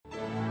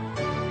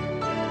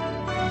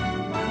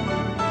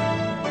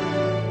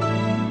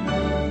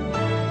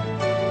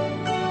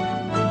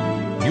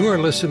You are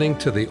listening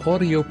to the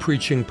audio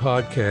preaching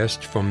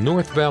podcast from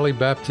North Valley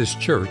Baptist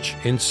Church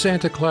in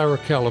Santa Clara,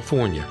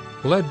 California,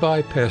 led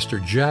by Pastor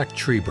Jack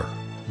Trieber.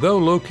 Though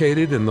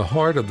located in the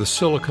heart of the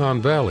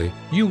Silicon Valley,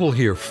 you will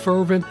hear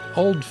fervent,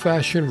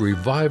 old-fashioned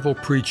revival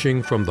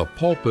preaching from the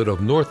pulpit of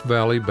North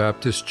Valley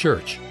Baptist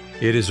Church.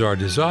 It is our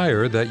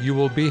desire that you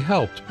will be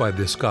helped by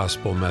this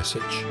gospel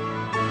message.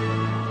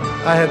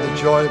 I had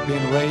the joy of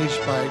being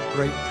raised by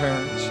great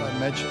parents. I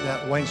mentioned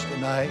that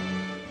Wednesday night.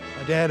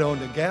 My dad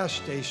owned a gas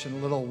station, a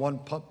little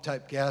one-pump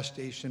type gas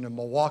station in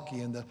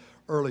Milwaukee in the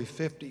early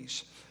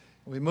 50s.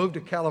 We moved to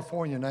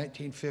California in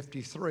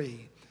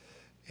 1953,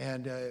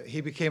 and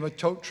he became a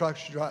tow truck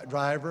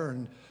driver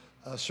and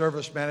a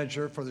service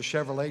manager for the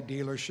Chevrolet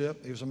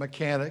dealership. He was a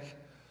mechanic.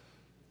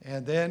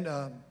 And then,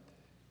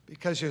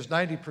 because he was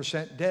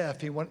 90%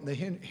 deaf, he went in the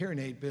hearing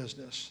aid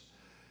business.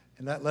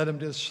 And that led him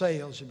to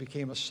sales. He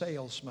became a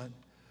salesman.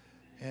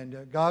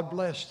 And God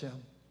blessed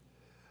him.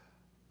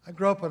 I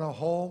grew up in a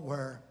home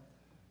where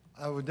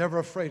I was never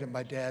afraid of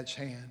my dad's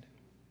hand.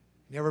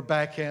 He never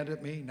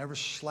backhanded me, never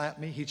slapped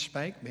me. He'd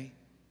spank me.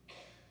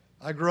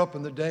 I grew up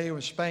in the day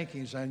when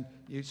spankings, and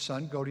you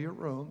son, go to your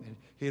room. And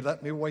he'd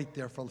let me wait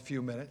there for a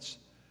few minutes.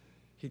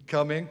 He'd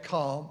come in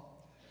calm.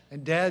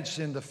 And dads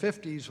in the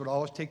 50s would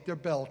always take their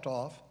belt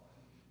off.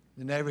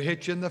 They never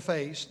hit you in the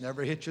face,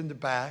 never hit you in the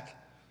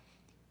back.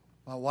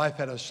 My wife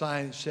had a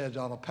sign that said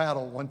on a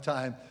paddle one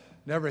time,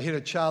 never hit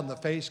a child in the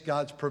face,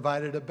 God's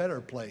provided a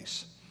better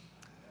place.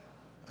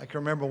 I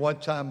can remember one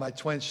time my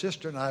twin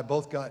sister and I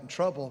both got in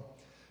trouble.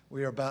 We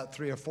were about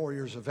 3 or 4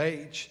 years of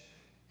age,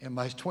 and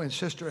my twin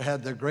sister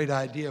had the great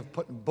idea of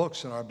putting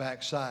books in our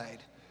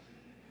backside.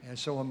 And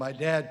so when my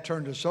dad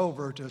turned us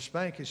over to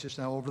spank us, just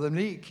now over the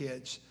knee,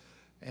 kids.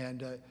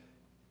 And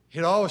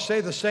he'd always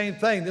say the same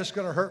thing, this is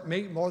going to hurt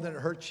me more than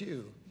it hurts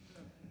you.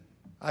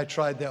 I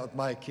tried that with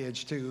my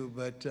kids too,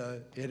 but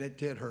it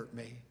did hurt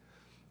me.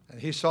 And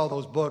he saw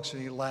those books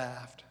and he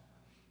laughed.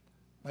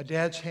 My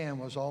dad's hand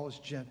was always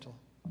gentle.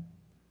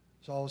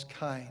 He was always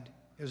kind.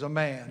 He was a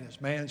man. He was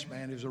a man's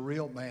man. He was a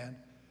real man.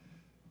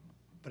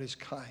 But he's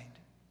kind.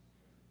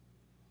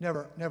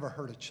 Never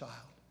hurt a child.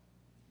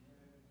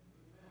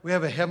 We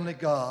have a heavenly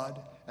God.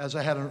 As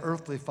I had an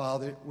earthly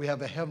father, we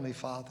have a heavenly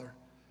Father.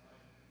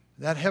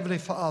 That heavenly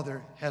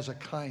Father has a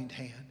kind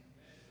hand.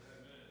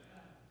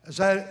 As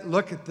I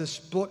look at this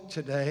book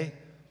today,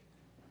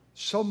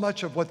 so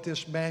much of what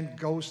this man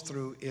goes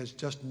through is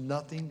just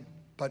nothing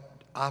but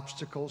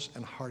obstacles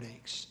and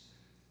heartaches.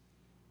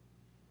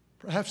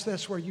 Perhaps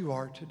that's where you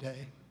are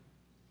today.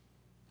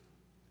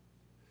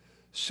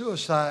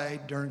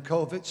 Suicide during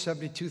COVID,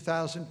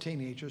 72,000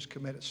 teenagers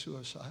committed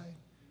suicide.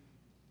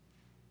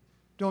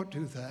 Don't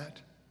do that.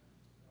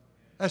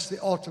 That's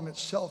the ultimate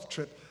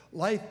self-trip.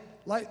 Life,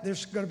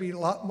 there's going to be a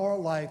lot more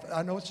life.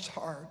 I know it's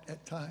hard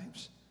at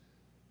times.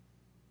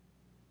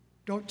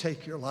 Don't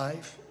take your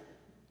life.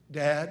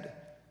 Dad,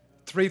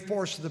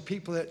 3/4 of the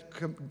people that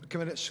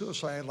committed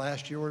suicide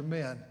last year were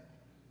men.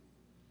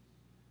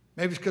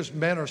 Maybe it's because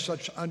men are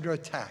such under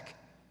attack.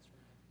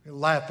 We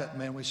laugh at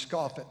men, we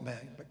scoff at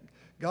men. But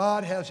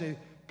God has a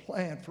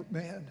plan for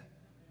men.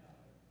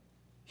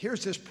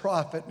 Here's this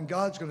prophet, and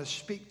God's going to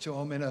speak to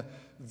him in a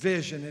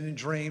vision and in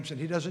dreams,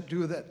 and he doesn't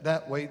do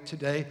that way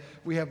today.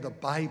 We have the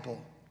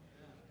Bible.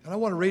 And I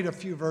want to read a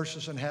few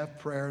verses and have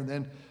prayer, and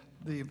then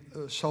the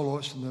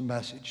soloist and the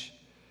message.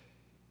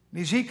 In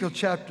Ezekiel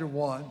chapter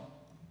 1,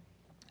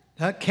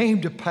 that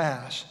came to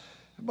pass.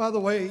 And by the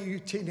way, you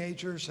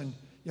teenagers and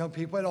young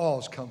people, it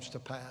always comes to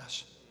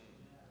pass.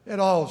 It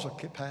always will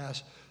get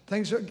pass.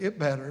 Things will get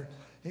better.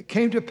 It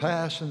came to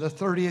pass in the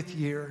 30th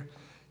year,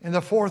 in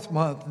the 4th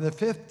month, in the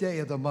 5th day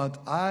of the month,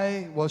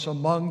 I was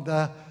among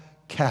the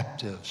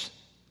captives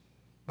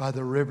by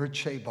the river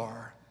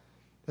Trieber,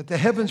 that the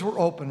heavens were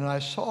open, and I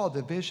saw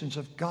the visions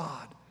of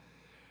God.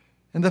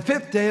 In the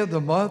 5th day of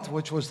the month,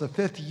 which was the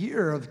 5th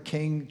year of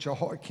King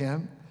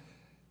Jehoiakim's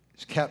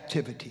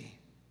captivity,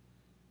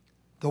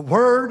 the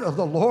word of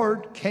the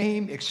Lord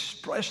came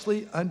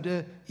expressly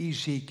unto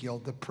Ezekiel,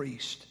 the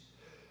priest,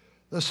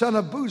 the son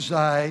of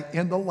Buzi,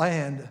 in the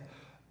land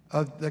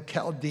of the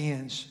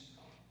Chaldeans,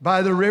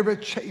 by the river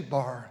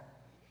Trieber,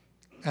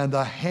 and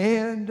the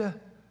hand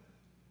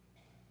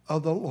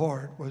of the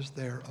Lord was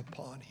there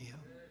upon him.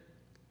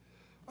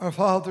 Our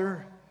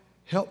Father,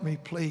 help me,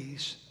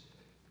 please,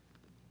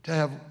 to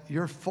have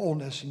your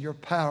fullness and your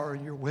power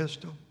and your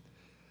wisdom.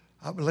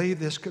 I believe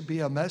this could be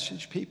a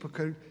message people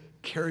could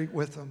carry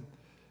with them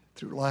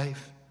through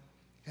life,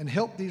 and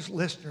help these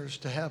listeners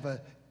to have an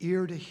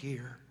ear to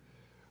hear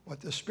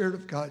what the Spirit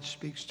of God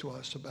speaks to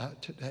us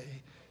about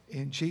today.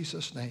 In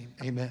Jesus' name,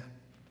 amen.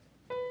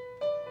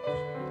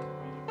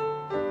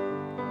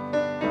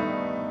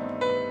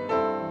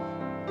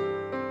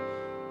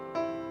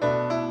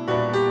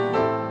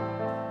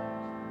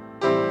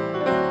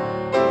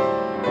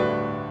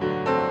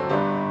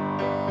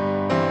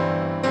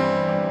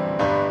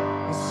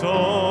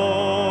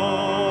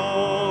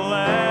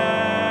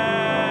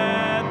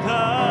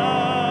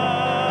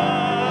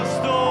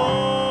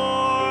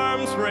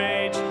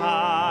 Rage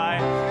high,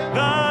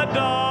 the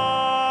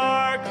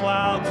dark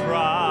clouds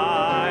rise.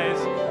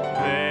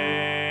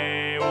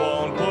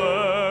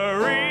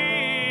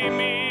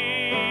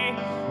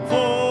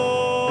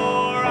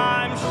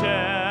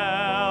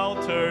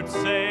 sheltered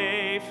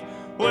safe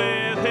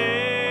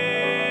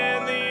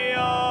within the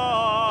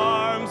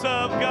arms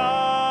of God.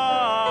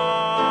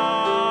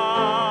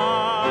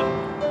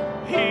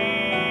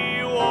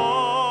 He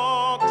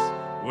walks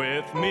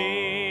with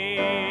me,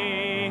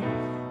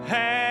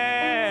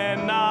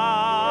 and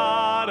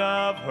not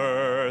of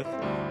earth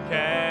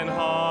can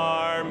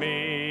harm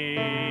me,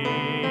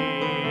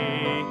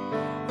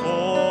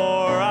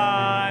 for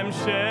I'm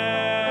sheltered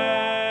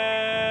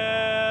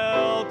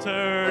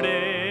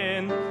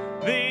in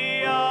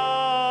the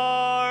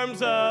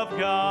arms of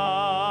God.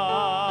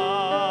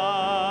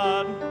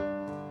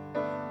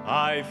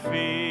 I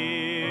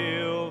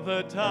feel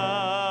the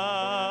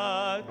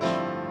touch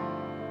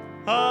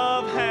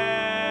of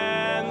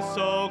hands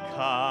so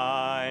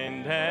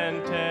kind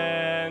and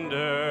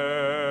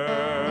tender.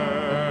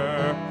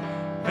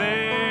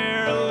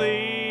 They're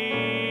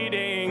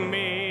leading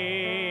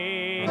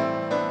me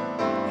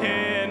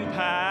in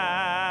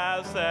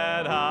paths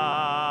that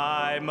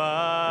I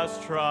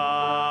must trod.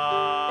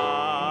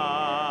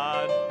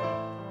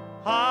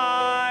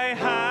 I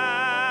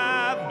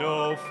have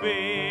no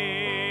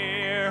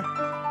fear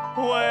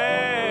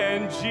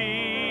when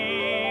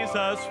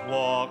Jesus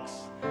walks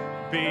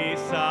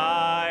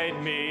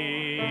beside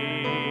me,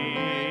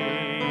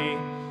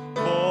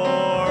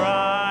 for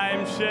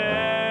I'm sheltered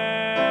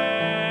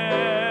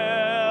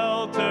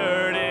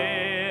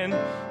in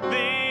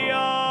the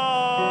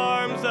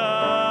arms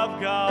of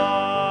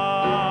God.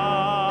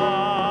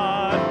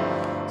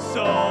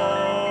 So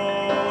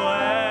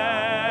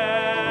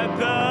let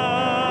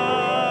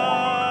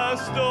the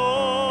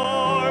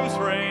storms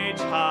rage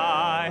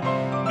high,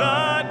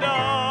 the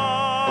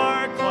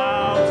dark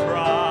clouds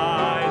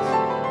rise,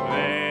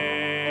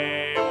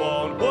 they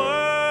won't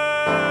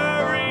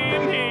worry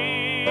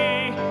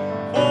me,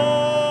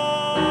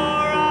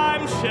 for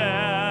I'm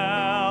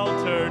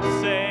sheltered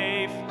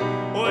safe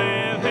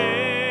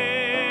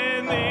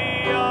within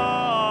the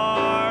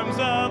arms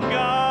of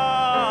God.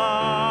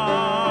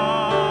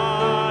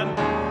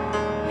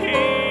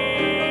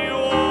 He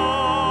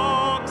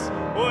walks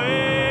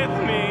with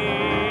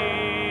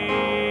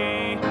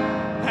me,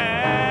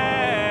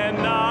 and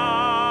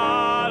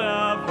not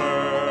of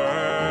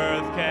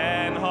earth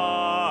can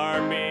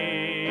harm me.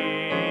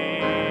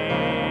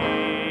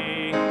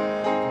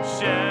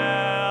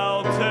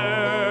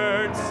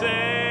 Sheltered safe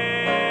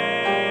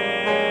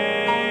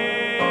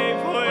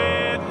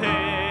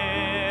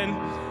within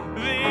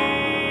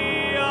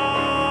the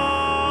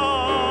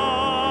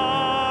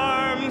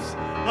arms of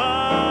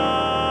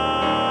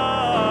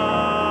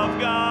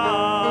God.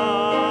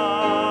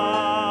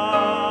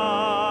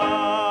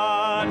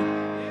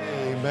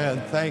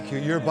 Amen. Thank you.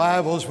 Your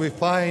Bibles, we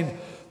find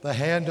the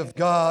hand of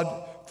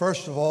God,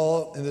 first of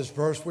all, in this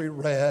verse we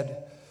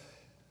read.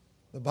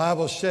 The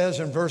Bible says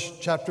in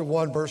chapter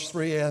 1, verse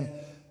 3, and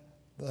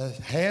the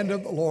hand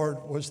of the Lord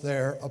was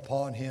there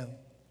upon him.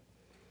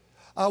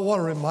 I want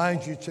to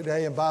remind you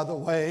today, and by the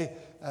way,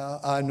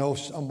 I know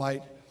some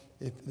might,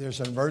 if there's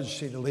an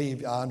emergency to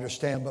leave, I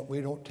understand, but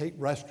we don't take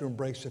restroom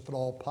breaks if at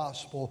all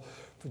possible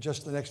for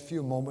just the next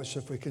few moments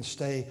if we can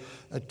stay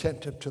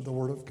attentive to the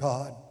Word of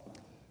God.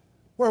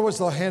 Where was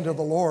the hand of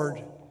the Lord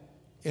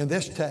in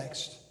this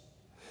text?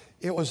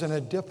 It was in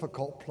a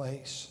difficult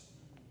place.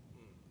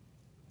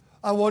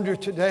 I wonder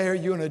today, are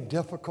you in a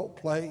difficult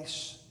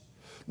place?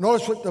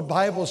 Notice what the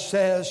Bible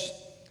says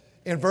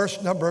in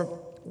verse number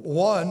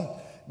 1.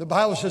 The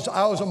Bible says,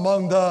 I was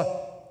among the,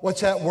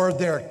 what's that word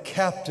there?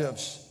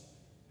 Captives.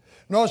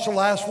 Notice the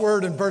last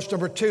word in verse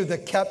number 2, the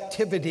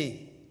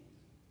captivity.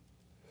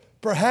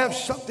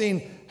 Perhaps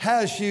something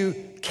has you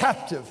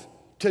captive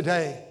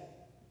today.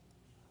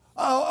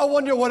 I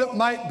wonder what it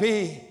might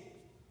be.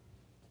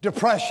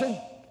 Depression,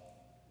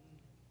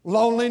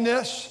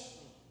 loneliness,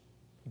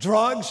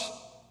 drugs,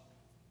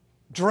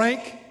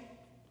 drink,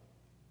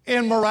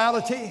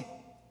 immorality,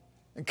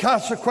 and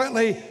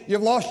consequently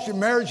you've lost your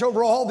marriage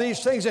over all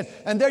these things,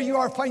 and there you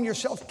are, finding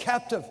yourself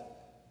captive.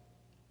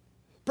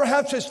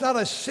 Perhaps it's not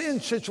a sin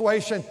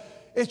situation,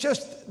 it's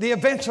just the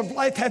events of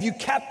life have you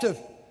captive,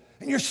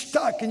 and you're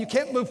stuck, and you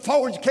can't move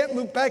forward, you can't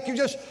move back,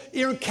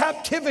 you're in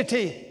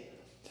captivity.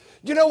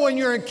 You know, when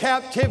you're in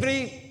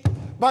captivity,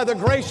 by the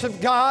grace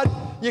of God,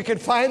 you can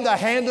find the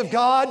hand of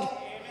God. Amen.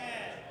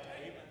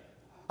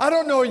 I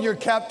don't know in your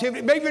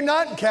captivity. Maybe you're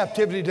not in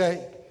captivity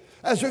today.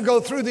 As we go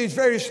through these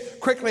various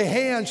quickly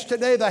hands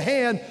today, the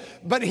hand,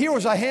 but here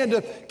was a hand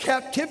of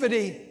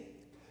captivity.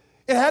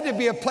 It had to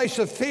be a place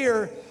of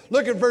fear.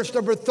 Look at verse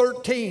number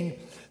 13.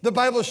 The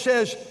Bible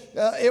says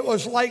it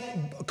was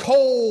like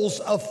coals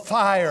of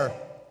fire.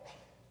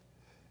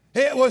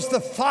 It was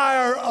the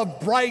fire of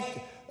bright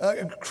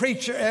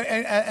creature,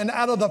 and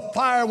out of the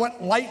fire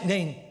went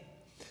lightning.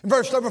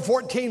 Verse number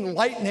 14,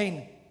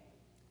 lightning.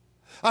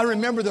 I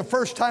remember the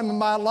first time in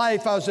my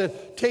life, I was a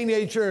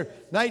teenager,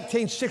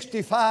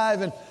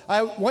 1965, and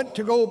I went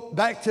to go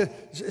back to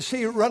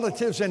see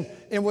relatives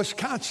in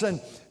Wisconsin.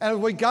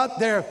 And we got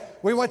there,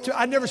 We went to,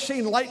 I'd never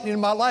seen lightning in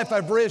my life.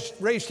 I've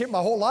raised here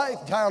my whole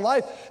life, entire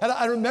life. And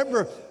I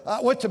remember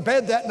I went to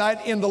bed that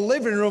night in the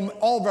living room.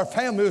 All of our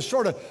family was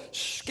sort of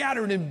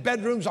scattered in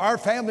bedrooms, our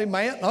family,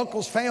 my aunt and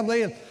uncle's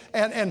family.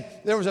 And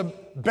there was a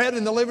bed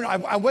in the living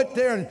room. I went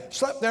there and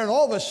slept there. And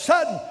all of a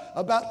sudden,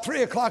 about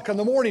 3 o'clock in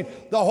the morning,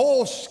 the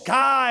whole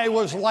sky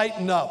was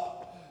lighting up.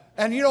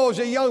 And you know, as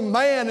a young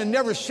man and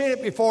never seen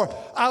it before,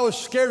 I was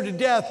scared to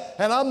death.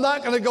 And I'm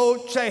not going to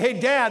go say, hey,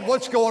 Dad,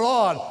 what's going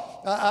on?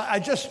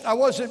 I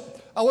wasn't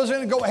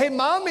going to go, hey,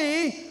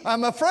 Mommy,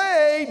 I'm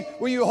afraid.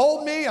 Will you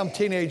hold me? I'm a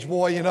teenage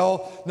boy, you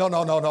know.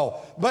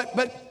 No.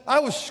 But I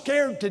was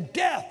scared to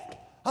death.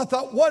 I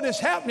thought, what is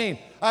happening?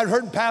 I'd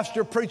heard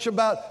pastor preach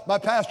about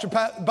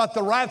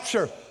the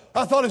rapture.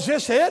 I thought, is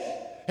this it?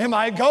 Am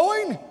I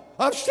going?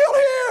 I'm still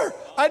here.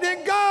 I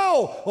didn't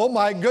go. Oh,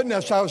 my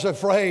goodness, I was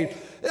afraid.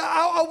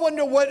 I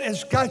wonder what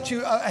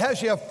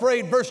has you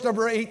afraid. Verse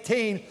number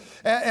 18,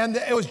 and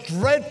it was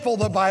dreadful,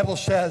 the Bible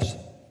says.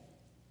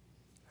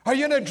 Are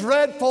you in a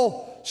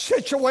dreadful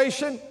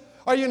situation?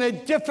 Are you in a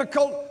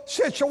difficult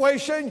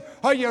situation?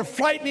 Are you in a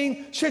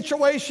frightening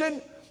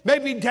situation?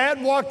 Maybe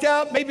Dad walked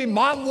out, maybe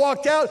Mom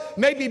walked out,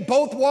 maybe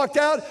both walked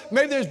out.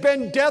 Maybe there's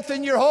been death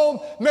in your home,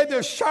 maybe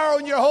there's sorrow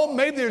in your home,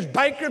 maybe there's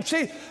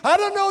bankruptcy. I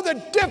don't know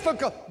the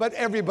difficult, but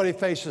everybody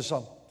faces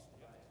them.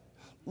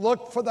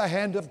 Look for the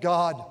hand of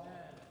God.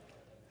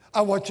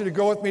 I want you to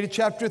go with me to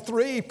chapter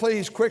 3,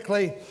 please,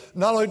 quickly.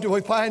 Not only do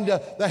we find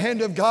the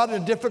hand of God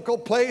in a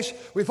difficult place,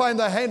 we find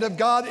the hand of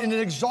God in an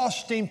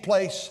exhausting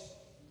place.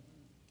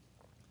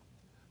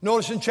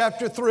 Notice in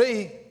chapter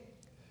 3,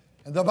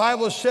 and the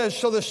Bible says,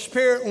 so the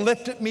Spirit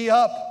lifted me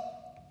up,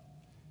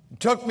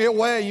 took me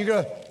away. You're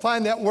going to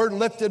find that word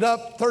lifted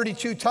up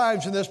 32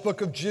 times in this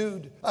book of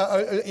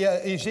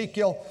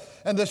Ezekiel.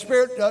 And the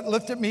Spirit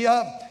lifted me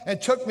up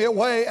and took me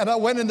away, and I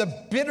went in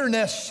the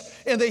bitterness,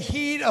 in the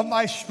heat of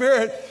my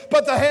spirit,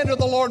 but the hand of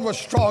the Lord was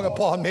strong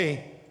upon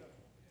me.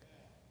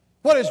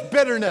 What is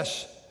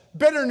bitterness?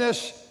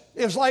 Bitterness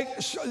is like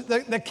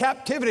the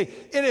captivity.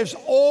 It is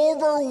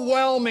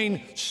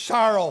overwhelming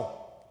sorrow.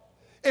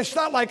 It's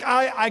not like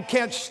I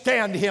can't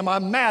stand him,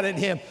 I'm mad at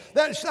him.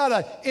 That's not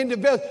an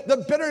individual. The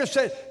bitterness,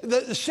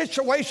 the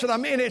situation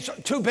I'm in, it's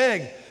too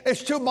big.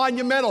 It's too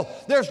monumental.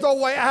 There's no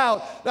way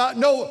out.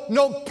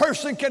 No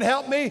person can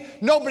help me.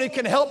 Nobody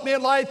can help me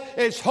in life.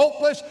 It's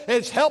hopeless.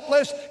 It's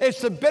helpless.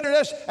 It's the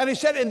bitterness. And he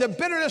said, in the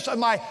bitterness of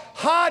my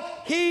hot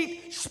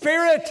heat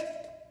spirit,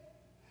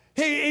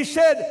 he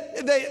said,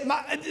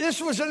 this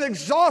was an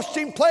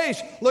exhausting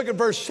place. Look at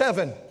verse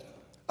 7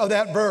 of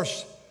that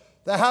verse.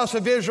 The house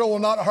of Israel will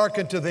not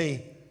hearken to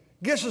thee.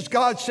 This is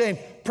God saying,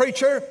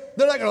 preacher,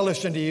 they're not going to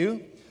listen to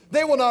you.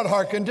 They will not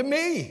hearken to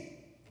me.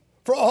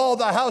 For all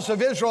the house of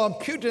Israel, I'm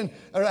putin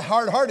and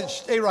hard-hearted.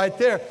 Stay right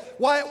there.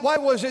 Why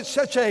was it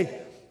such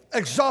a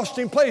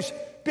exhausting place?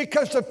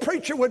 Because the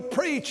preacher would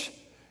preach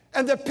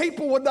and the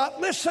people would not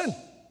listen.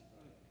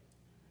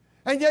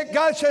 And yet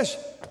God says,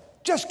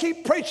 just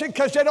keep preaching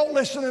because they don't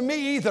listen to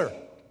me either.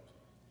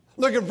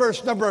 Look at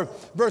verse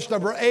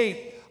number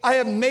 8. I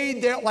have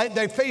made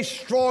thy face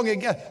strong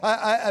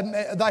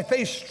thy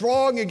face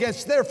strong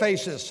against their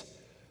faces,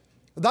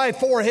 thy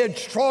forehead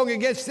strong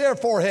against their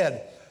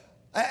forehead.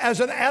 As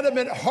an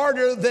adamant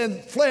harder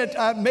than flint,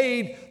 I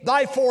made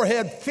thy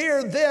forehead.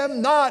 Fear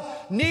them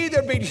not,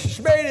 neither be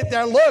dismayed at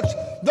their looks,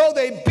 though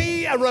they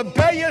be a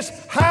rebellious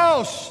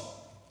house.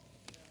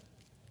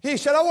 He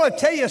said, I want to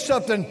tell you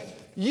something.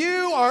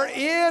 You are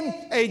in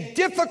a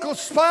difficult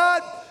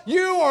spot.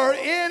 You are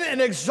in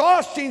an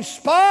exhausting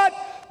spot,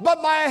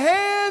 but my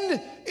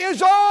hand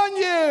is on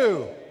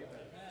you.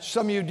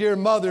 Some of you dear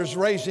mothers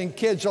raising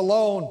kids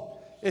alone,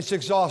 it's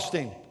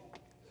exhausting.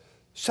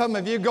 Some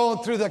of you going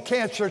through the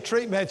cancer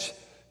treatments,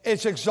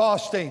 it's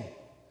exhausting.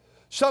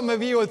 Some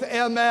of you with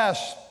MS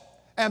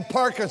and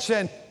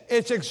Parkinson,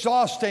 it's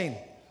exhausting.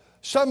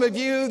 Some of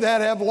you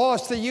that have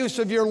lost the use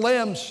of your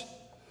limbs.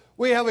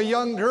 We have a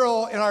young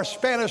girl in our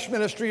Spanish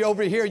ministry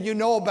over here, you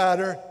know about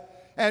her,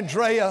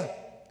 Andrea.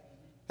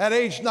 At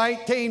age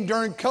 19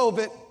 during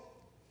COVID,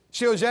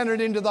 she was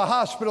entered into the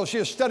hospital. She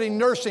was studying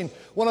nursing,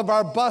 one of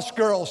our bus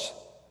girls.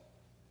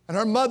 And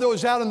her mother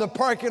was out in the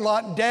parking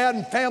lot, and dad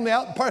and family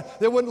out in the park.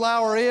 They wouldn't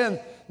allow her in.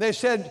 They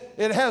said,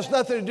 it has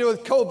nothing to do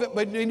with COVID,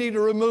 but you need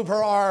to remove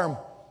her arm.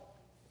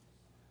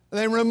 And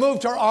they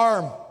removed her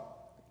arm.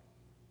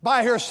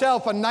 By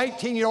herself, a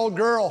 19-year-old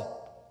girl.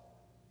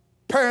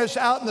 Parents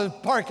out in the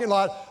parking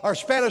lot, our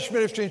Spanish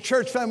ministry and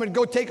church family would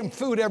go take them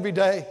food every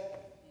day.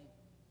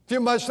 A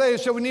few months later,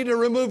 they said, we need to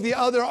remove the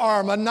other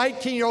arm. A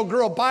 19-year-old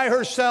girl by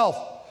herself,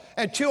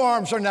 and 2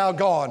 arms are now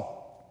gone.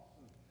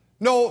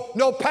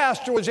 No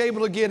pastor was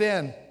able to get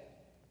in.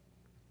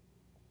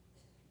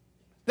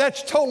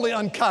 That's totally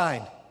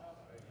unkind.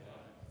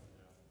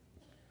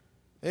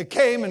 It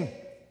came and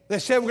they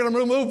said, we're going to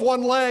remove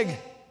one leg.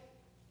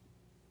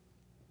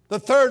 The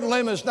third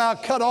limb is now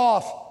cut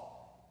off.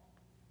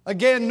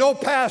 Again, no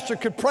pastor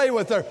could pray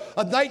with her.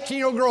 A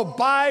 19-year-old girl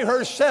by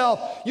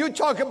herself. You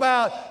talk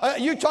about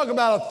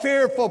a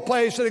fearful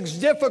place, a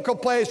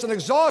difficult place, an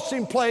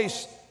exhausting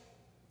place.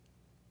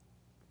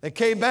 They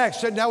came back,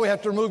 said, now we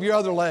have to remove your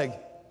other leg.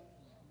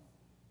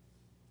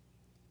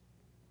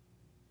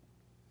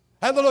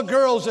 That little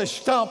girl's a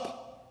stump.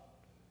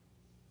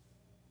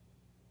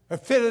 They're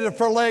fitted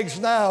for legs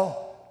now.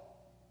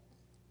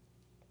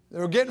 They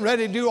were getting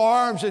ready to do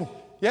arms, and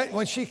yet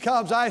when she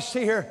comes, I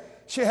see her.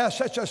 She has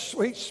such a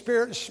sweet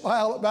spirit and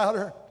smile about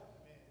her.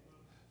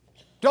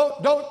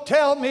 Don't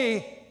tell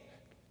me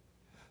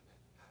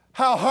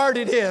how hard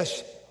it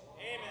is.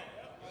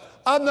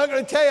 I'm not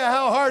going to tell you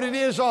how hard it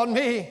is on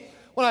me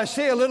when I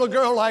see a little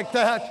girl like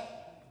that.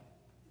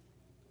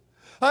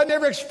 I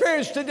never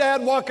experienced a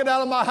dad walking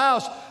out of my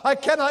house. I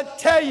cannot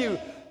tell you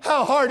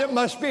how hard it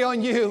must be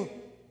on you.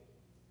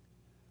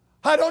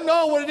 I don't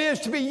know what it is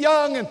to be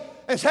young and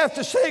have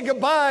to say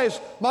goodbyes.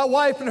 My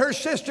wife and her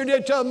sister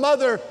did to a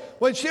mother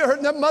when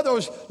her mother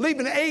was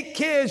leaving 8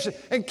 kids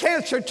and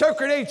cancer took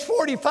her at age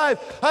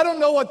 45. I don't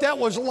know what that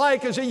was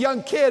like as a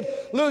young kid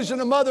losing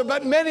a mother,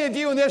 but many of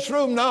you in this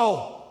room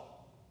know.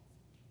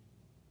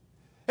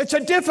 It's a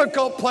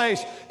difficult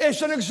place.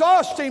 It's an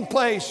exhausting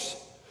place.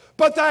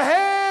 But the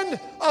hand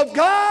of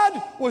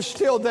God was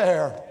still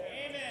there.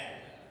 Amen.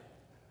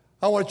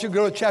 I want you to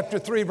go to chapter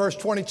 3, verse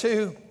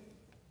 22.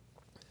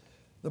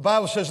 The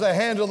Bible says, the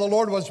hand of the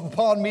Lord was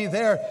upon me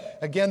there.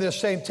 Again, this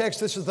same text,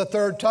 this is the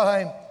 3rd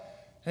time.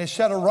 And he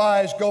said,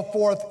 arise, go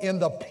forth in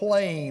the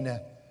plain,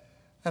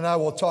 and I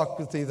will talk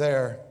with thee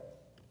there.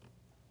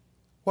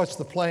 What's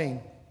the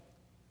plain?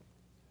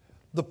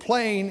 The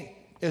plain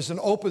is an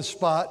open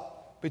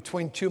spot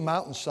between 2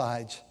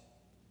 mountainsides.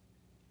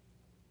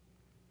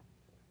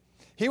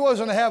 He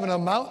wasn't having a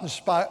mountain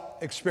spot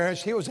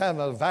experience. He was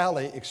having a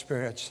valley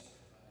experience.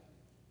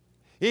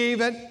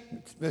 Even,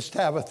 Miss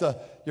Tabitha,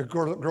 your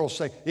girls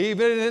say,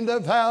 even in the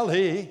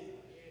valley,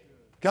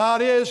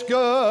 God is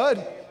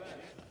good.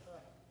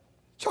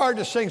 It's hard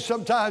to sing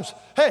sometimes.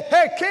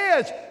 Hey,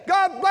 kids,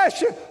 God bless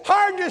you.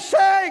 Hard to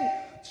sing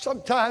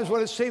sometimes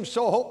when it seems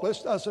so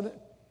hopeless, doesn't it?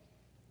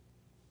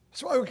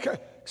 That's why we're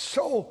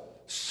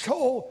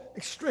so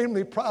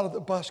extremely proud of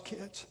the bus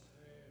kids.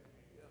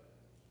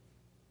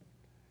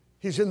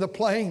 He's in the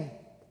plain.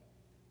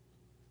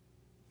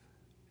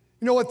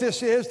 You know what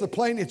this is? The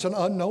plain, it's an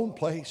unknown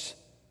place.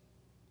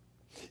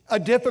 A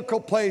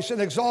difficult place, an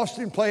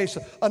exhausting place,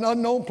 an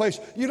unknown place.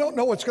 You don't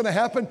know what's going to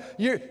happen.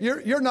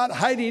 You're not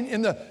hiding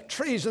in the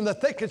trees and the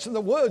thickets and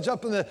the woods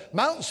up in the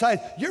mountainside.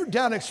 You're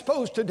down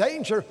exposed to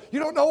danger. You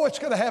don't know what's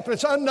going to happen.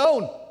 It's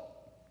unknown.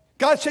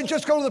 God said,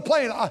 just go to the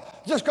plain.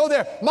 Just go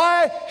there.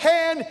 My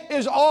hand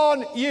is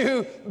on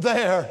you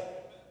there.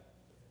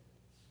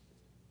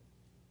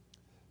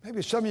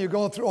 Maybe some of you are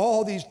going through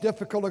all these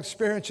difficult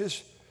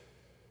experiences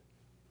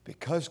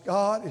because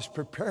God is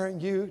preparing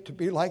you to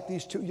be like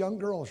these 2 young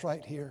girls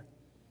right here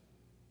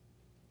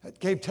that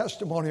gave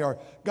testimony, or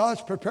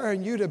God's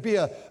preparing you to be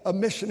a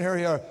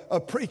missionary or a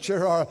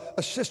preacher or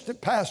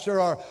assistant pastor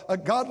or a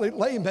godly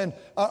layman,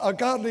 a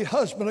godly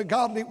husband, a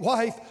godly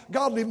wife,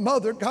 godly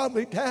mother,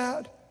 godly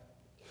dad.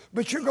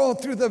 But you're going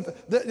through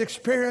the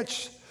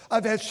experience.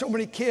 I've had so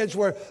many kids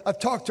where I've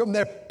talked to them,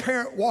 their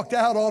parent walked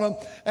out on them,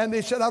 and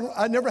they said,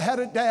 I never had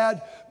a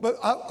dad, but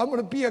I'm going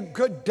to be a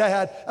good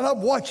dad. And I've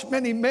watched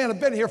many men.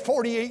 I've been here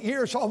 48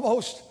 years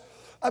almost.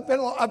 I've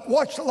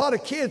watched a lot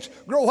of kids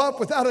grow up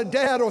without a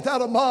dad or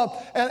without a mom,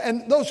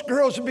 and those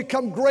girls have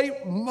become great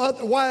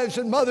wives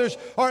and mothers,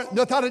 or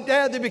without a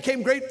dad, they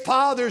became great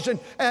fathers and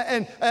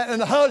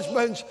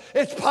husbands.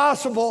 It's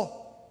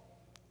possible.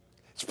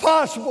 It's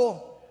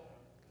possible.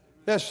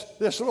 This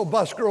little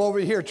bus girl over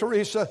here,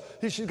 Teresa,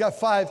 she's got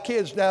 5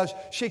 kids now.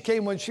 She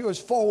came when she was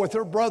 4 with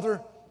her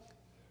brother.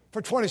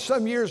 For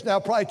 20-some years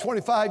now, probably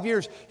 25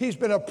 years, he's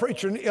been a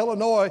preacher in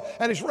Illinois,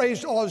 and he's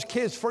raised all his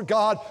kids for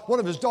God. One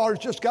of his daughters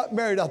just got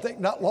married, I think,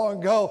 not long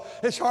ago.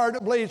 It's hard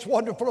to believe. It's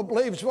wonderful to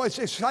believe. It's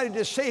exciting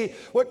to see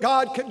what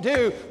God can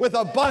do with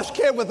a bus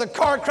kid, with a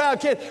car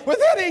crowd kid,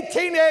 with any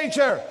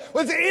teenager,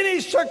 with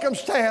any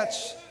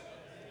circumstance.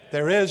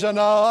 There is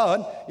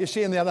you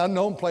see, in that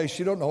unknown place,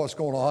 you don't know what's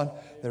going on.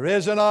 There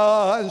is an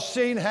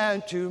unseen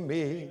hand to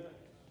me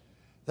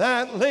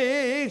that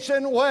leads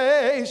in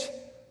ways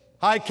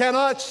I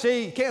cannot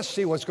see. You can't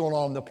see what's going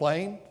on in the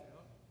plain.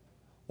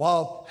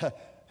 Well,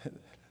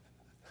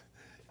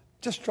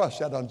 just trust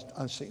that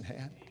unseen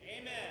hand.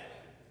 Amen.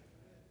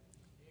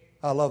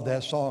 I love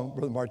that song,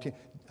 Brother Martin.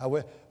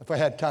 If I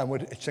had time,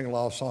 we'd sing a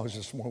lot of songs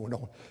this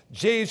morning.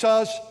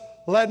 Jesus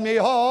led me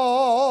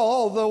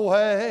all the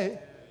way.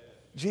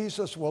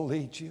 Jesus will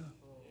lead you.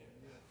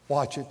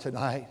 Watch it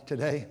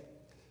today.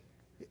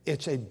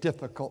 It's a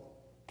difficult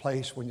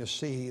place when you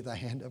see the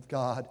hand of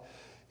God.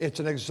 It's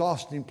an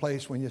exhausting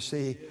place when you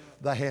see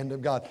the hand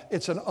of God.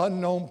 It's an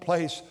unknown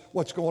place.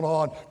 What's going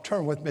on?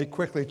 Turn with me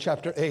quickly,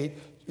 chapter 8.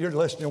 You're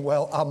listening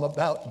well. I'm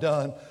about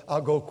done.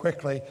 I'll go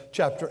quickly.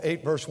 Chapter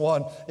 8, verse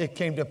 1. It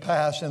came to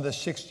pass in the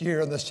 6th year,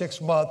 in the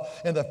 6th month,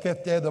 in the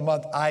 5th day of the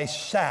month, I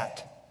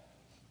sat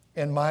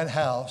in mine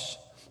house,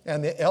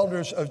 and the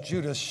elders of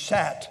Judah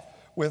sat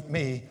with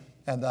me,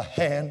 and the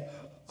hand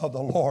of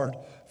the Lord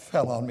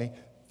fell on me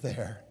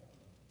there.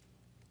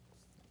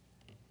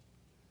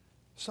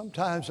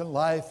 Sometimes in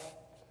life,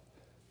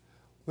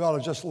 We ought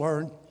to just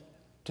learn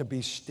to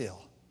be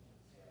still.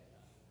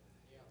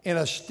 In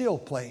a still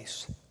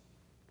place.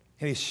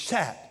 And he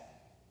sat.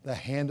 The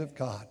hand of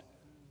God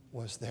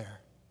was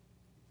there.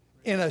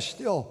 In a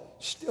still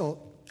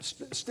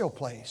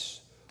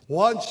place.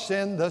 Once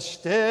in the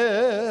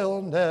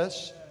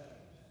stillness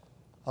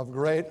of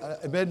great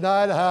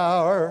midnight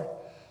hour,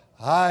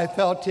 I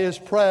felt his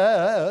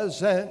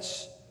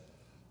presence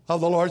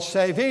of the Lord's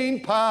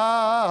saving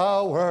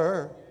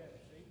power.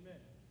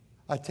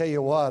 I tell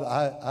you what,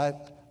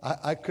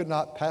 I could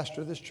not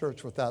pastor this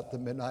church without the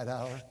midnight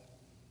hour.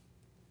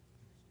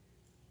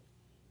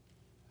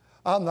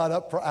 I'm not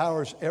up for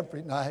hours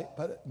every night,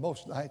 but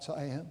most nights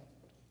I am.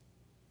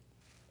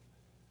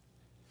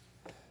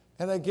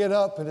 And I get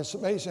up, and it's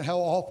amazing how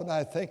often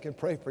I think and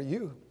pray for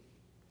you.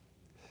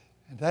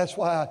 And that's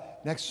why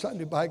next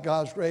Sunday, by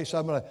God's grace,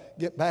 I'm going to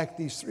get back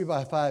these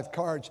 3x5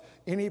 cards.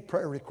 Any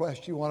prayer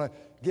request you want to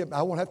give,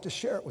 I won't have to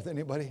share it with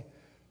anybody.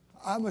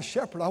 I'm a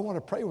shepherd. I want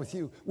to pray with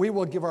you. We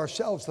will give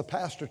ourselves, the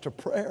pastor, to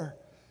prayer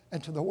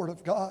and to the Word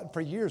of God.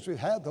 For years we've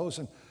had those,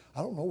 and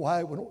I don't know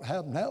why we don't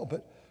have them now,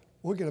 but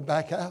we're going to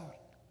back out.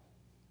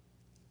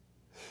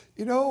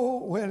 You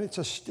know, when it's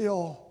just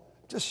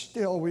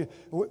still,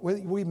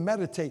 we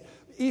meditate.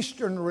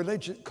 Eastern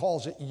religion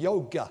calls it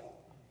yoga.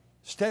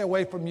 Stay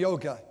away from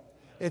yoga.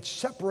 It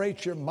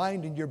separates your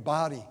mind and your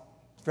body.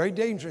 It's very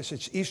dangerous.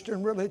 It's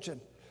Eastern religion.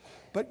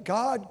 But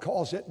God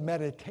calls it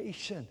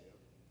meditation.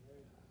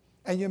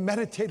 And you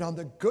meditate on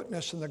the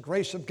goodness and the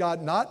grace of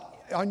God, not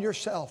on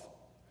yourself.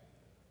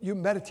 You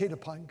meditate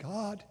upon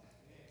God.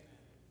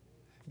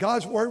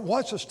 God's Word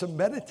wants us to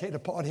meditate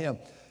upon Him.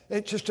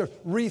 It's just to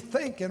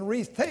rethink and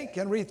rethink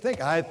and rethink.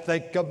 I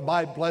think of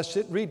my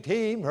blessed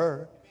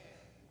Redeemer.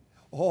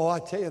 Oh, I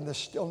tell you, in the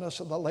stillness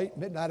of the late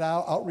midnight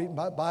hour, I'll read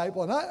my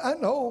Bible. And I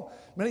know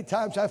many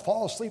times I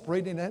fall asleep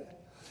reading it.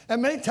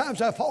 And many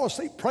times I fall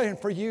asleep praying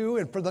for you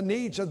and for the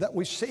needs that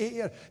we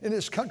see in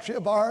this country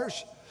of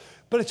ours.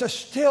 But it's a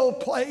still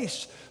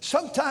place.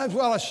 Sometimes we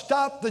ought to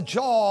stop the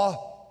jaw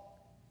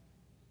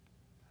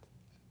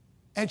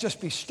and just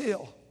be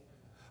still.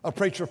 A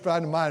preacher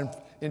friend of mine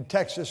in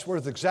Texas, we're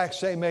the exact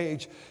same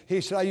age.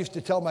 He said, I used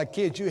to tell my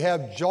kids, you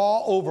have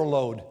jaw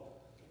overload.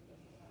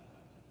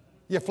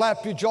 You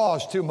flap your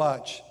jaws too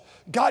much.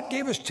 God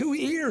gave us 2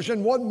 ears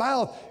and 1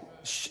 mouth.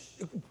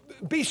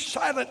 Be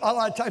silent a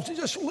lot of times and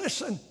just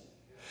listen.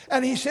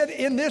 And he said,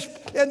 in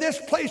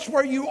this place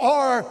where you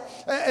are,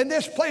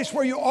 this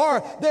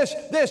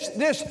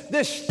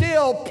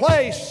still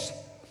place,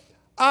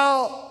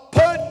 I'll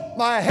put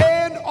my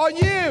hand on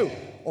you.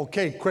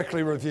 Okay,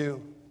 quickly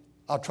review.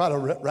 I'll try to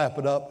wrap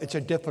it up. It's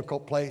a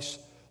difficult place,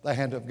 the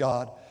hand of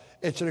God.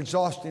 It's an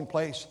exhausting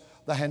place,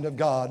 the hand of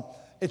God.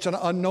 It's an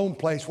unknown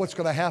place. What's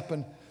going to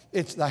happen?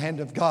 It's the hand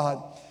of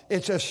God.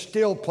 It's a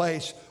still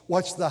place.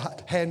 What's the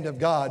hand of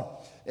God?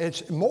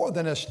 It's more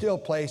than a still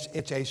place.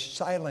 It's a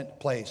silent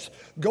place.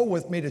 Go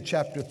with me to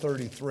chapter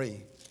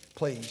 33,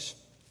 please.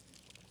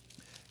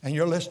 And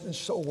you're listening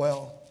so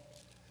well.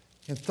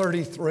 In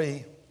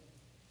 33,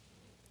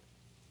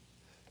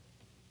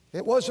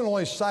 it wasn't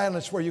only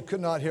silence where you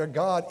could not hear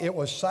God. It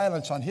was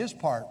silence on His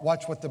part.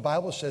 Watch what the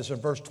Bible says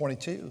in verse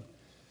 22.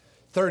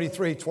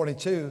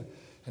 33:22.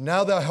 And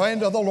now the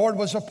hand of the Lord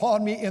was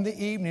upon me in the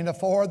evening,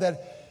 afore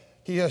that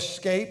He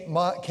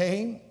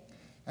came,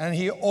 and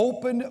He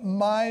opened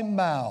my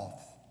mouth.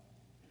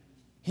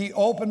 He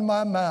opened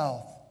my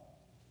mouth.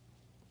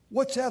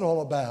 What's that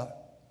all about?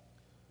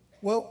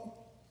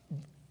 Well,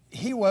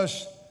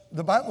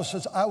 the Bible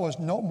says, I was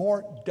no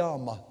more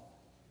dumb.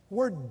 The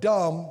word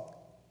dumb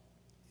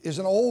is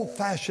an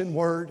old-fashioned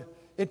word.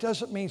 It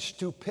doesn't mean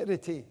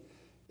stupidity.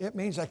 It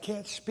means I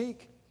can't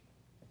speak.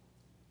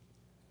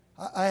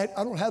 I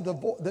don't have the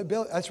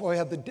ability. That's why we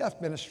have the deaf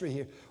ministry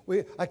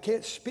here. I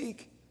can't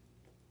speak.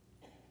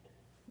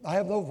 I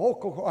have no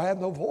vocal cord. I have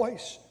no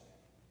voice.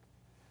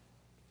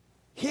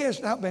 He has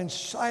now been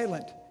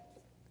silent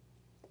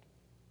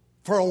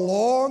for a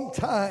long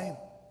time.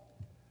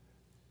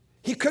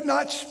 He could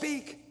not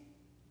speak.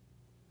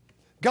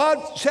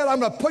 God said, I'm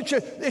going to put you,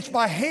 it's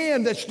my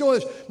hand that's doing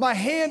this. My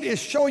hand is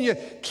showing you,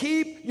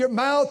 keep your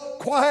mouth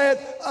quiet.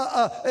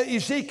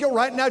 Ezekiel,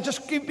 right now,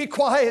 just be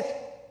quiet.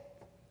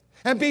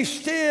 And be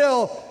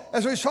still,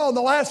 as we saw in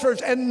the last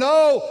verse, and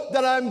know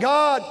that I'm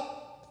God.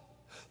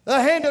 The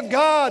hand of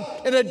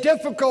God in a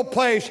difficult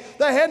place.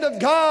 The hand of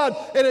God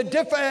in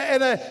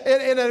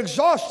an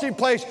exhausting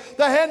place.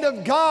 The hand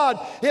of God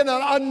in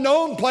an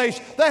unknown place.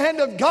 The hand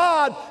of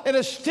God in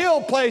a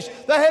still place.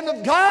 The hand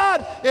of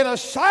God in a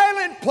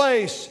silent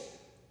place.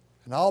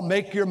 And I'll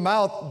make your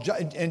mouth,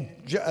 in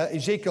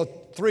Ezekiel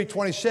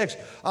 3:26,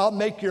 I'll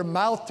make your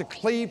mouth to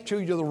cleave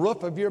to the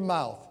roof of your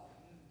mouth.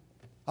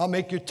 I'll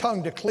make your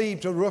tongue to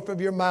cleave to the roof of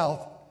your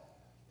mouth.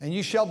 And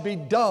you shall be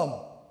dumb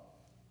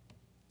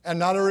and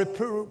not a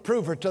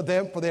reprover to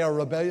them, for they are a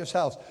rebellious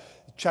house.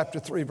 Chapter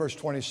 3, verse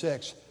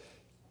 26.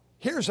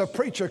 Here's a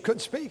preacher who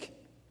couldn't speak.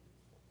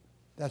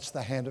 That's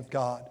the hand of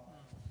God.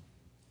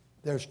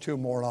 There's 2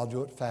 more, and I'll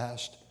do it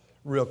fast,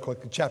 real quick.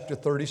 In chapter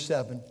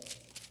 37,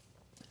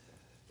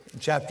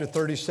 Chapter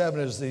 37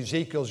 is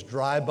Ezekiel's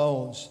dry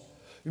bones.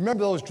 You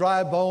remember those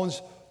dry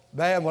bones?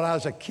 Man, when I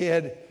was a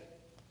kid,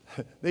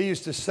 they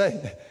used to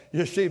sing.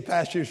 You see,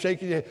 Pastor, you're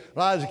shaking your head.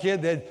 When I was a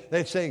kid,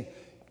 they'd sing,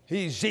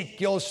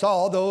 Ezekiel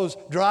saw those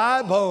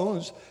dry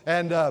bones,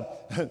 and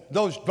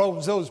those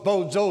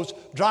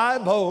dry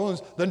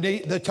bones,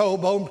 the toe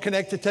bone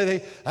connected to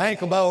the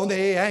ankle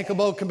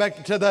bone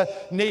connected to the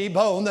knee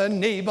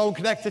bone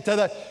connected to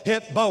the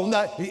hip bone.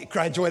 He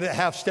graduated a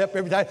half step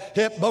every time.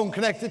 Hip bone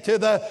connected to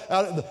the,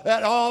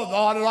 and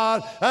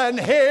on, and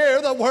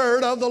hear the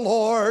word of the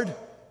Lord.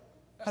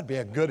 That'd be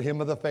a good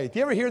hymn of the faith.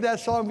 You ever hear that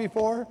song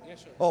before?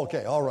 Yes, sir.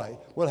 Okay, all right.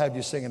 We'll have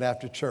you sing it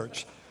after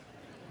church.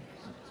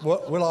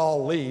 We'll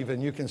all leave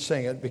and you can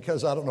sing it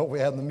because I don't know if we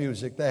have the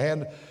music. The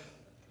hand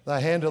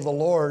of the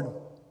Lord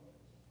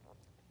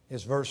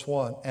is verse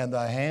 1. And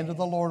the hand of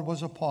the Lord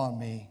was upon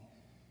me.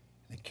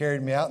 He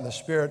carried me out in the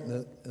spirit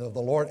of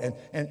the Lord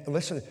and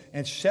listen,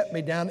 and set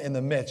me down in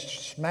the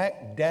midst,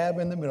 smack dab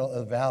in the middle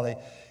of the valley.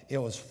 It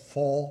was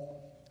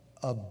full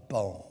of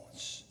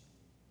bones.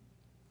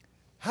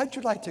 How'd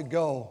you like to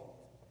go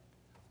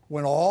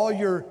when all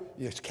your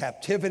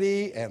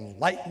captivity and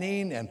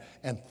lightning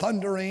and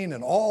thundering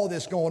and all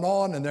this going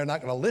on, and they're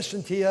not going to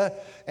listen to you,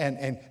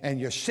 and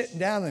you're sitting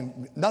down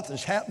and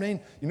nothing's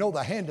happening? You know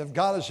the hand of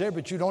God is there,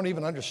 but you don't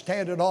even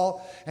understand it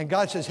all. And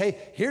God says, hey,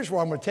 here's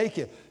where I'm going to take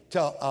you,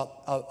 to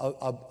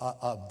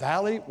a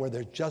valley where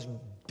there's just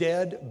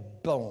dead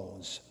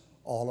bones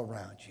all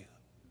around you.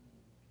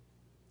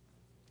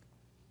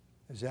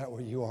 Is that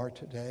where you are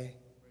today?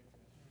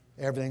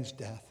 Everything's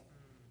death.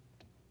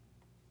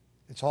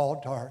 It's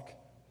all dark.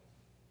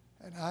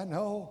 And I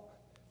know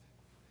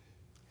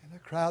in a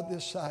crowd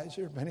this size,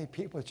 there are many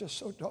people, it's just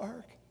so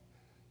dark.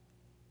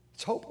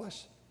 It's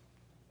hopeless.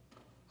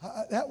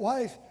 That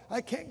wife,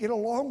 I can't get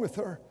along with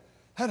her.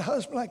 That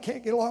husband, I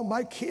can't get along.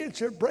 My kids,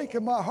 they're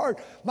breaking my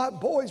heart. My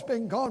boy's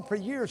been gone for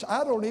years.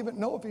 I don't even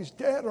know if he's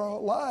dead or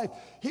alive.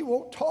 He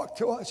won't talk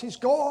to us. He's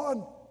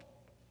gone.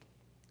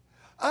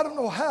 I don't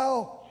know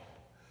how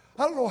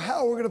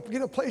we're going to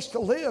get a place to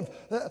live.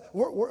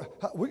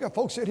 We got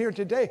folks in here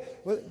today.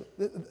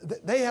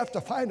 They have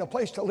to find a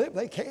place to live.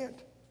 They can't.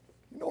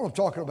 You know what I'm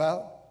talking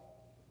about?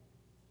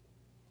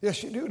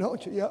 Yes, you do,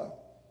 don't you? Yeah.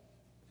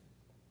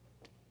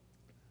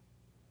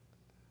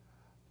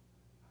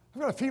 I'm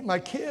going to feed my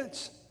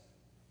kids.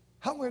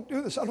 How am I going to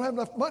do this? I don't have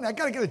enough money. I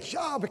got to get a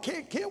job. I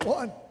can't get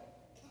one.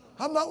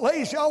 I'm not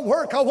lazy. I'll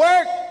work.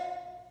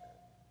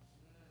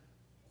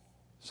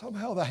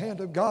 Somehow the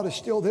hand of God is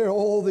still there.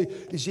 Oh, the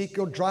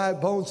Ezekiel dry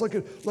bones. Look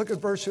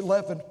at verse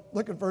 11.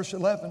 Look at verse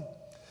 11.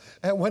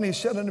 And when he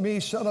said unto me,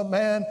 Son of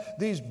man,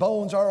 these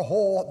bones are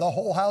whole, the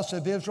whole house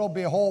of Israel.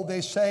 Behold,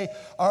 they say,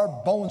 our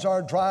bones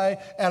are dry,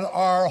 and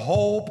our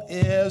hope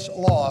is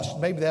lost.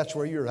 Maybe that's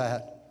where you're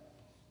at.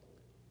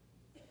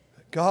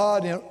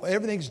 God,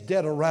 everything's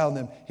dead around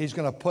them. He's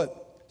going to put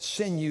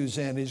sinews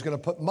in. He's going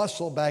to put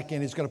muscle back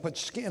in. He's going to put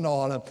skin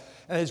on them.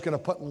 And he's going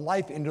to put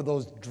life into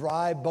those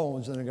dry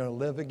bones, and they're going to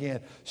live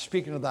again.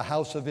 Speaking of the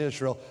house of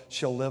Israel,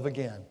 she'll live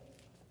again.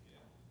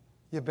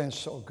 You've been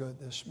so good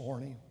this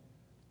morning.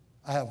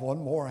 I have one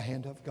more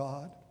hand of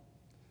God.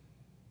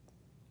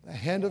 The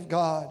hand of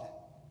God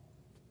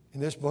in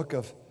this book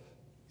of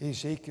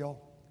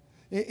Ezekiel,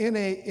 in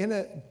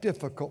a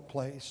difficult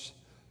place,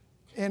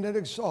 in an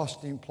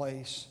exhausting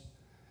place,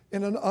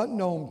 in an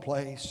unknown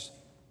place,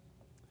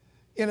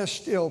 in a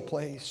still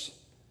place,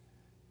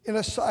 in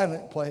a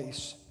silent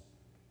place.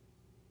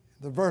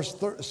 The verse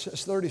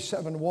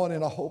 37:1,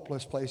 in a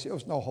hopeless place. There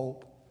was no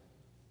hope.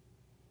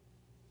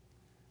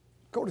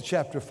 Go to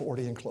chapter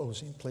 40 in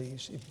closing,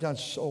 please. You've done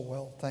so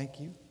well.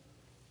 Thank you.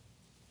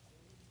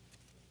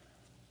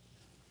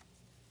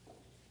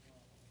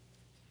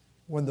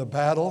 When the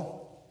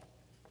battle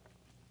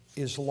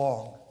is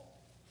long,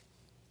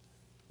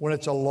 when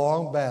it's a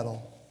long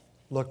battle,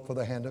 look for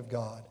the hand of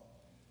God.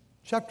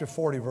 Chapter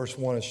 40, verse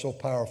 1 is so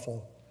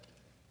powerful.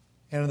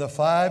 And in the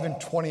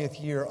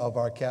 25th year of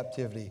our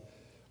captivity.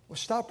 Well,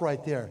 stop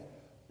right there.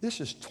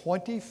 This is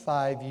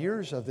 25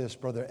 years of this,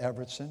 Brother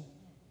Everetson.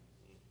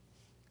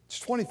 It's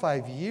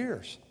 25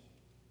 years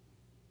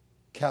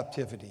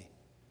captivity.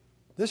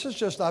 This is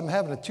just, I'm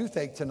having a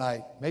toothache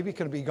tonight. Maybe it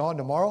could be gone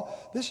tomorrow.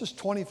 This is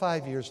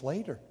 25 years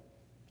later,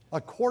 a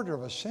quarter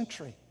of a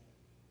century.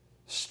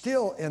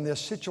 Still in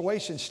this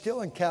situation, still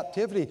in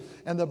captivity.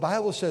 And the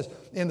Bible says,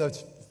 in the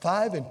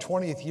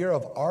 25th year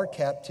of our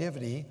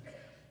captivity,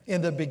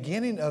 in the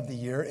beginning of the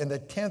year, in the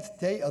 10th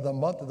day of the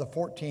month of the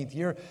 14th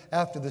year,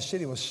 after the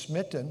city was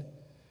smitten,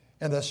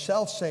 and the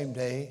selfsame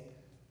day,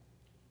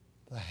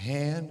 the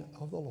hand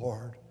of the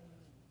Lord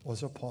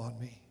was upon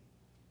me.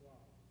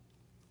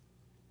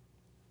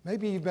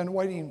 Maybe you've been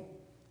waiting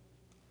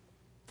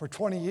for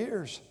 20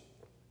 years.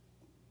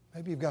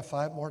 Maybe you've got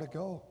 5 more to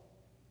go.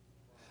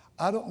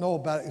 I don't know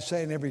about it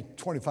saying every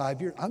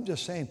 25 years. I'm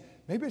just saying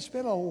maybe it's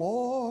been a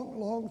long,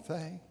 long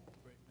thing.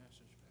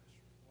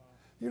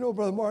 You know,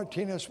 Brother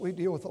Martinez, we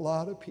deal with a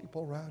lot of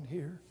people around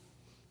here.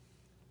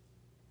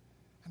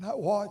 And I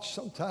watch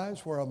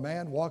sometimes where a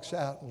man walks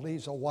out and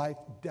leaves a wife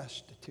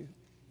destitute.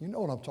 You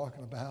know what I'm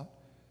talking about.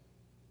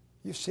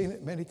 You've seen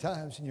it many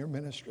times in your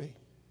ministry.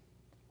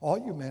 All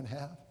you men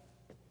have.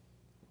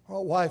 Or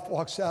a wife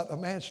walks out,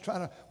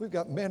 we've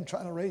got men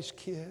trying to raise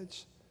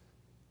kids.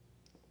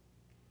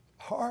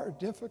 Hard,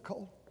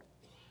 difficult.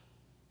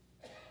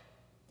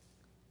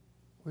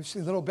 We've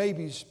seen little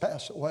babies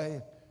pass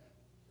away.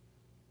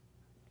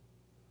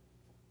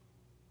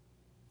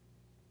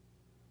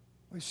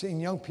 We've seen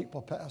young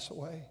people pass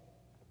away.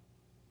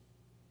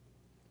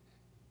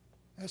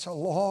 It's a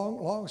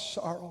long, long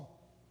sorrow.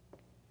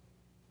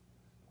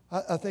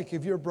 I think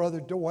of your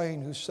brother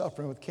Dwayne, who's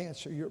suffering with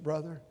cancer, your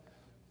brother.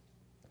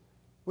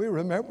 We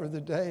remember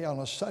the day on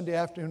a Sunday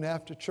afternoon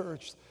after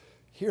church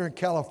here in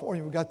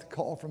California. We got the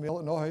call from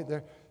Illinois.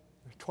 Their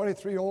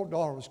 23-year-old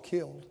daughter was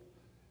killed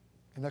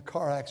in a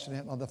car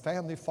accident on the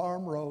family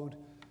farm road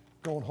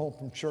going home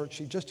from church.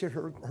 She just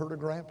heard her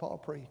grandpa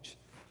preach.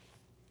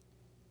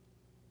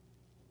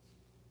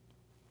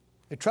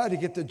 They tried to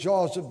get the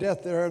jaws of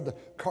death there. The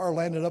car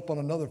landed up on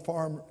another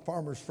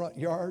farmer's front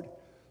yard.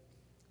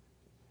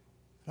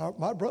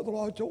 My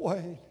brother-in-law,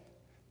 Dwayne,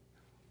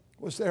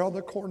 was there on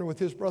the corner with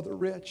his brother,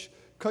 Rich.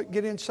 Couldn't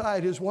get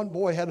inside. His one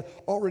boy had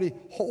already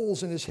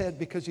holes in his head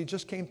because he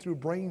just came through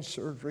brain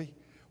surgery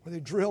where they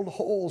drilled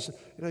holes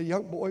in a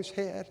young boy's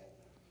head.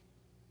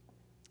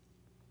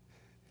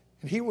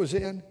 And he was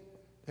in.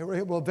 They were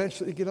able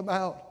eventually to get him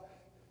out.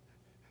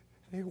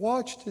 And he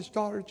watched his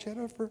daughter,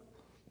 Jennifer.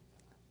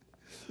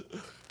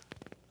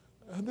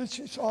 And then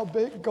she saw a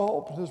big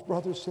gulp, and his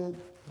brother said,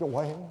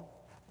 Dwayne,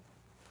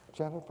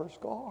 Jennifer's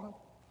gone.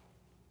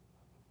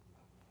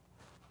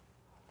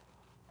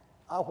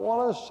 I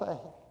want to say,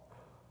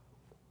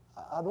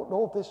 I don't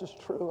know if this is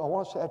true. I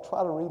want to say I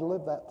try to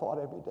relive that thought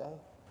every day.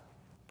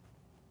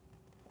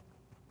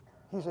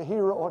 He's a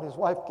hero, and his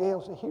wife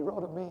Gail's a hero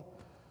to me.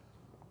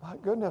 My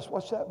goodness,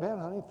 what's that been,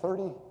 honey?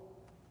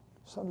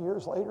 30-some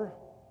years later?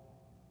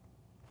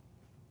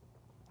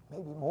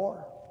 Maybe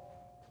more.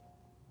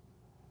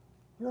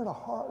 You're in a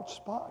hard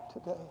spot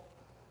today.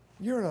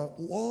 You're in a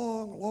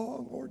long,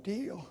 long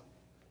ordeal.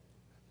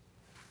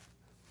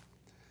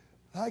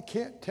 I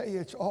can't tell you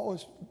it's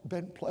always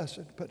been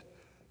pleasant, but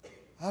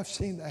I've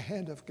seen the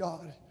hand of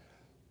God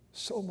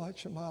so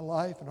much in my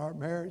life and our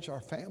marriage,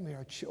 our family,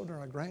 our children,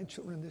 our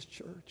grandchildren in this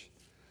church.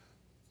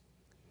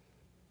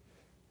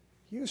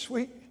 You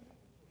sweet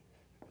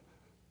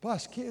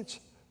bus kids,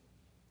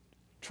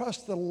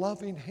 trust the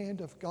loving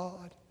hand of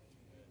God.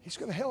 He's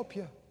going to help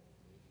you.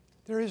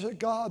 There is a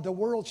God. The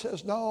world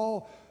says,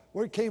 no,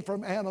 we came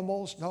from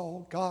animals.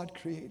 No, God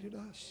created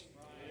us.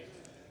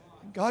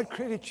 God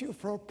created you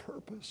for a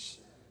purpose.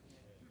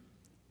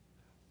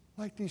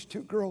 Like these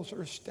two girls that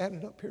are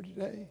standing up here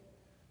today.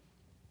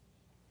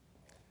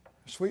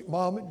 Sweet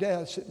mom and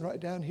dad sitting right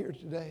down here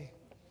today.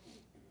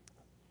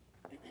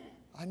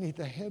 I need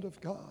the hand of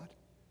God.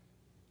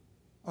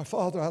 Our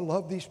Father, I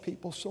love these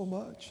people so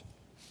much.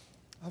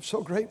 I'm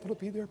so grateful to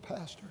be their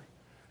pastor.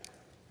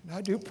 And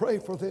I do pray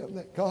for them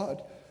that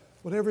God,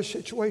 whatever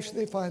situation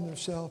they find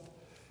themselves,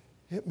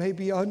 it may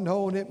be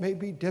unknown, it may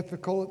be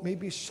difficult, it may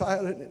be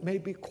silent, it may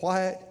be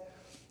quiet,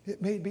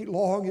 it may be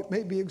long, it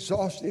may be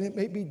exhausting, it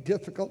may be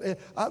difficult. And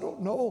I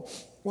don't know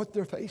what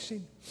they're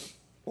facing.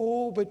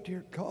 Oh, but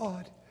dear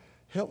God,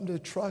 help them to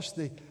trust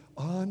the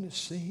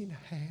unseen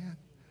hand.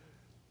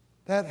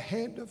 That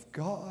hand of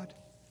God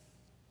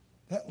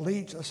that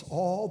leads us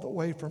all the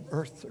way from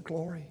earth to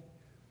glory.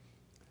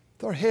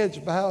 With our heads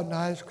bowed and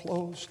eyes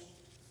closed,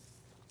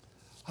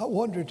 I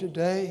wonder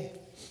today,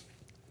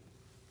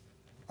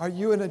 are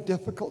you in a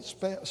difficult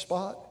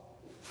spot?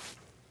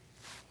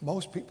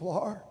 Most people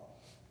are.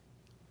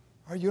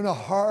 Are you in a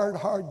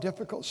hard,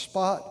 difficult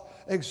spot,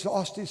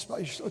 exhausted spot?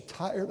 You're so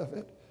tired of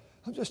it.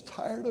 I'm just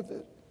tired of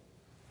it.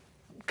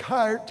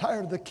 I'm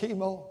tired of the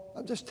chemo.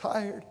 I'm just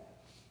tired.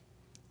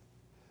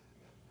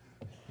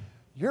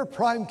 You're a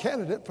prime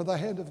candidate for the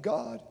hand of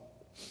God.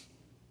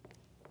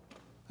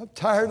 I'm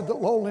tired of the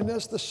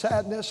loneliness, the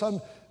sadness.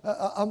 I'm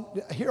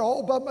here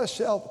all by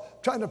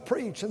myself trying to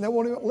preach and they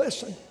won't even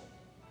listen.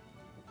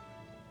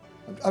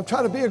 I'm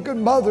trying to be a good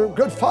mother,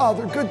 good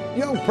father, good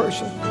young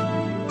person.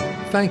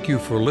 Thank you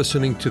for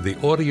listening to the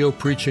audio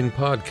preaching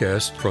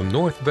podcast from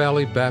North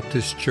Valley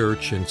Baptist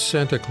Church in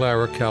Santa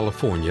Clara,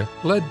 California,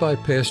 led by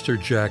Pastor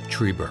Jack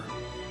Trieber.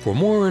 For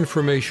more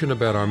information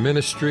about our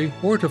ministry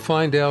or to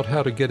find out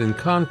how to get in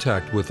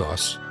contact with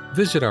us,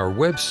 visit our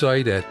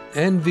website at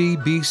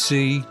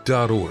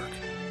nvbc.org.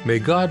 May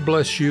God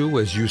bless you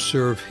as you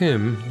serve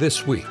Him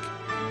this week.